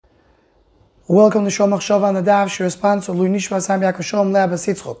Welcome to Shom Machshava on the Daf. She responds to Lui Nishmas Ham Yaakov Shalom Le'Abba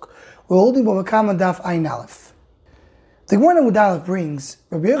Sitzchok. We're holding Bava Kama Daf Ayin Aleph. The Gemara in Aleph brings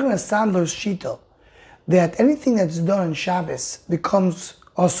Rabbi Yochanan Sandler's shita that anything that's done on Shabbos becomes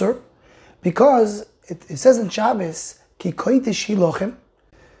osur because it says in Shabbos Ki kodesh hilochem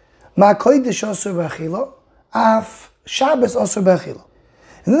ma kodesh osur b'achila af Shabbos osur b'achila.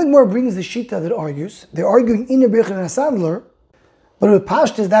 And then the Gemara brings the shita that argues. They're arguing in Rabbi Yochanan Sandler. But with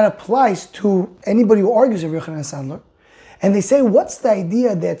Pashtas, that applies to anybody who argues with Yochanan Sandler. And they say, what's the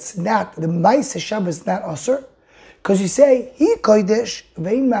idea that's not, the Maaseh Shabbos is not Asur? Because you say, Hi Kodesh,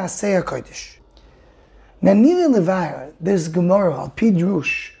 Vein Maaseh Kodesh. Now, Nira Levaya, there's Gemara, Al Pi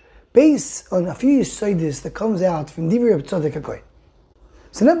Drush, based on a few Yisoidis that comes out from Divrei Reb Tzadok HaKohen.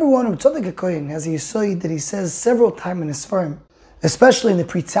 So number one, Reb Tzadok HaKohen has a Yisoid that he says several times in his Sfarim, especially in the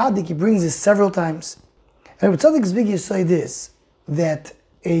Pri Tzadik, he brings this several times. And Reb Tzadok's big Yisoid is that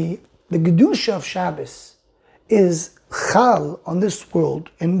the Kedusha of Shabbos is chal on this world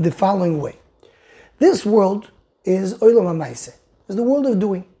in the following way. This world is Olam HaMaaseh, is the world of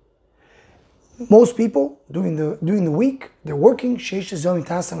doing. Most people during the week, they're working,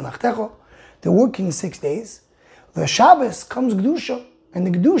 they're working 6 days. The Shabbos comes Kedusha, and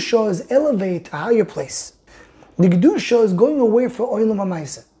the Kedusha is elevated to a higher place. The Kedusha is going away from Olam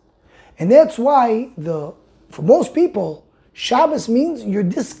HaMaaseh. And that's why for most people, Shabbos means you're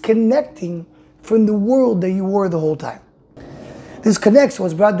disconnecting from the world that you were the whole time. This connects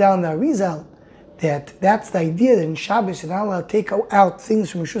what's brought down in the Arizal, that's the idea that in Shabbos you're not allowed to take out things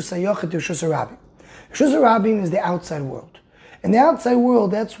from Rishus HaYochid to Rishus HaRabim. Rishus HaRabim is the outside world. In the outside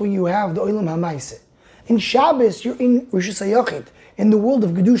world, that's where you have the Olam HaMaaseh. In Shabbos, you're in Rishus HaYochid, in the world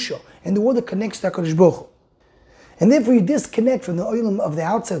of Kedusha, in the world that connects to HaKadosh Baruch Hu. And therefore you disconnect from the Olam of the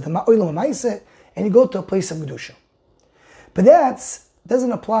outside, the Olam HaMaaseh, and you go to a place of Kedusha. But that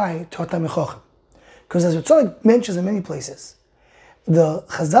doesn't apply to Talmidei Chacham, because as Tzadok mentions in many places, the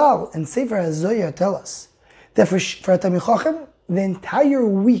Chazal and Sefer HaZohar tell us that for Talmidei Chacham, the entire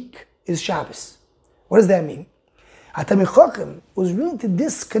week is Shabbos. What does that mean? Talmidei Chacham was willing to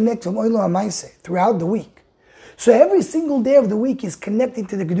disconnect from Olam HaMaaseh throughout the week. So every single day of the week is connecting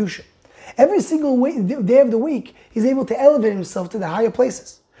to the Kedusha. Every single day of the week, he's able to elevate himself to the higher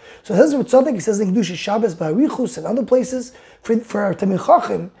places. So it says with Tzadok, he says in Kedusha Shabbos, Ba'arichus, and other places, for Talmidei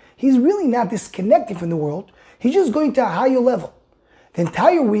Chacham, he's really not disconnecting from the world. He's just going to a higher level. The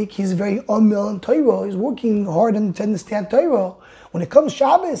entire week, he's very umil and Torah. He's working hard to understand Torah. When it comes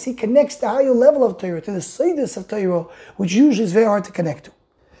Shabbos, he connects to a higher level of Torah, to the Seidus of Torah, which usually is very hard to connect to.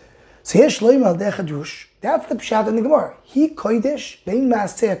 So here's Shloim al Derech HaDrush. That's the Pshat in the Gemara. He Kodesh, Vein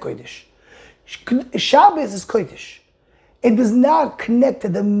Maaseh Kodesh. Shabbos is Kodesh. It does not connect to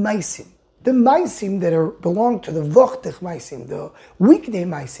the Maisim. The Maisim that belong to the Vochtech Maisim, the weekday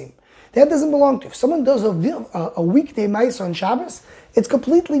Maisim, that doesn't belong to. If someone does a weekday Maisim on Shabbos, it's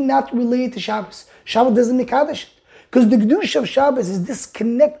completely not related to Shabbos. Shabbos doesn't make Kaddish, because the Kedusha of Shabbos is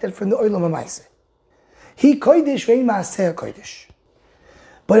disconnected from the Olam HaMaaseh. He Kodesh ve'in Maaseh Kodesh.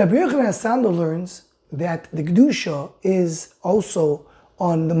 But Rabbi Yochanan Sandler learns that the Kedusha is also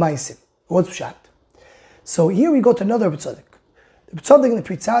on the Maisim. What's Pshat? So here we go to another Tzaddik. The Tzaddik in the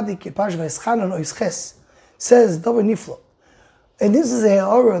Pri Tzadik, Yepash V'Eschanan Oisches, says Davar Niflo. And this is a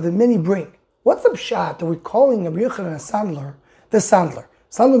ha'ara that many bring. What's the pshat that we're calling Rabbi Yochanan Sandler the Sandler?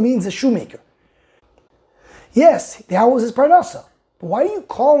 Sandler means a shoemaker. Yes, that was his parnasa. But why do you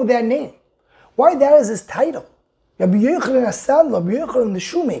call him that name? Why that is his title? Rabbi Yochanan Sandler, Rabbi Yochanan the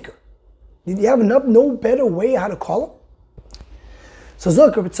shoemaker. Did you have no better way how to call him? So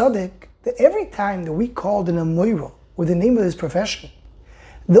Zok Rabbi Tzaddik, that every time that we called an Amoiro with the name of his profession,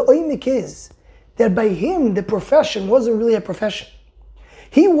 the oimik is that by him the profession wasn't really a profession.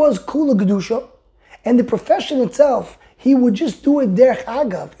 He was Kula Kedusha, and the profession itself, he would just do it derech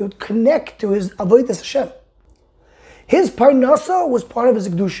agav. It would connect to his avodas Hashem. His parnasa was part of his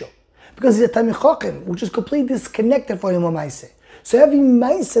Kedusha, because he's a Talmidei Chacham, which is completely disconnected from Olam HaMaaseh. So every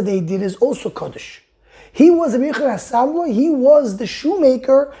Maaseh they did is also Kodesh. He was a Yochanan Sandler, he was the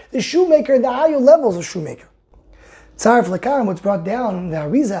shoemaker, the higher levels of shoemaker. Tzaref Lekam, what's brought down in the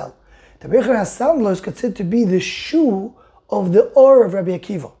Arizal, the Yochanan Sandler is considered to be the shoe of the Or of Rabbi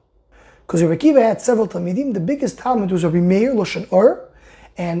Akiva. Because Rabbi Akiva had several Talmidim, the biggest Talmud was Rabbi Meir, Loshen Or,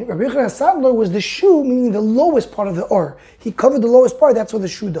 and Rabbi Yochanan Sandler was the shoe, meaning the lowest part of the Or. He covered the lowest part, that's what the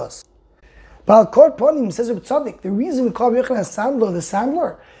shoe does. Baal Kor Ponim says Rabbi Tzaddik, the reason we call Yochanan Sandler the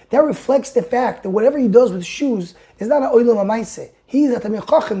Sandler, that reflects the fact that whatever he does with shoes is not an Olam HaMaaseh. He's a Talmidei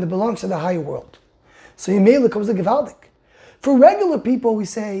Chacham that belongs to the higher world. So Yemela comes the Gevaldik. For regular people, we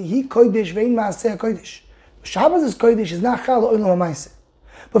say, He Kodesh ve'in Maaseh Kodesh. Shabbos is Kodesh, is not Chal Olam HaMaaseh.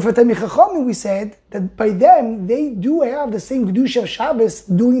 But for Talmid Chachamim, we said that by them, they do have the same Kedusha of Shabbos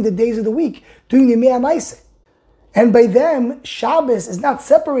during the days of the week, during the Yemei HaMaaseh. And by them, Shabbos is not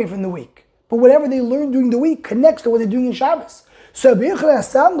separated from the week, but whatever they learn during the week connects to what they're doing in Shabbos. So Rabbi Yochanan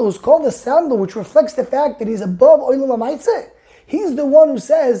HaSandal is called the Sandal, which reflects the fact that he's above Olam HaMaaseh. He's the one who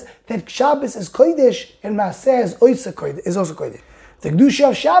says that Shabbos is Kodesh and Maaseh is also Kodesh. The Kedusha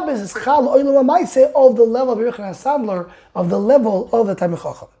of Shabbos is Chal Olam HaMaaseh of the level of Yochanan HaSandler, of the level of the Talmid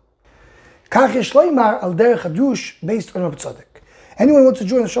Chacham. Kach yesh loymar al derech hadrush based on Rab Tzadok. Anyone who wants to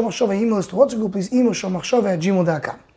join the Shomach Shova email list to WhatsApp group, please email shomachshova@gmail.com.